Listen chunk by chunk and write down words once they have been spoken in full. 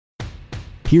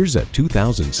Here's a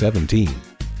 2017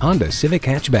 Honda Civic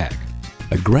hatchback.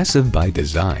 Aggressive by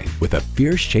design with a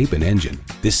fierce shape and engine,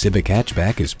 this Civic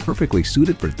hatchback is perfectly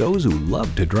suited for those who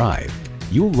love to drive.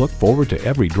 You'll look forward to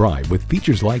every drive with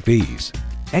features like these: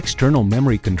 external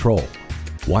memory control,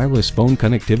 wireless phone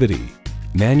connectivity,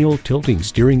 manual tilting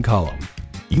steering column,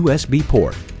 USB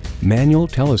port, manual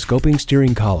telescoping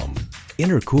steering column,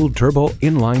 intercooled turbo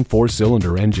inline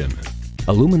 4-cylinder engine,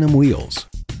 aluminum wheels,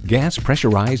 gas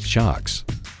pressurized shocks,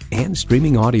 and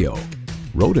streaming audio.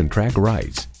 Road and track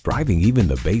rights. Driving even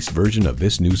the base version of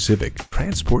this new Civic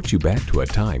transports you back to a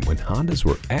time when Hondas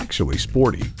were actually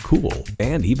sporty, cool,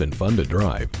 and even fun to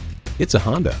drive. It's a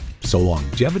Honda, so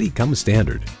longevity comes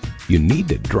standard. You need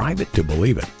to drive it to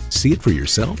believe it. See it for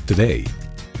yourself today.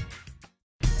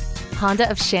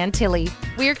 Honda of Chantilly.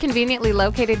 We're conveniently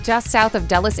located just south of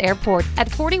Dulles Airport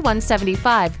at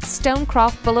 4175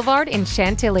 Stonecroft Boulevard in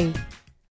Chantilly.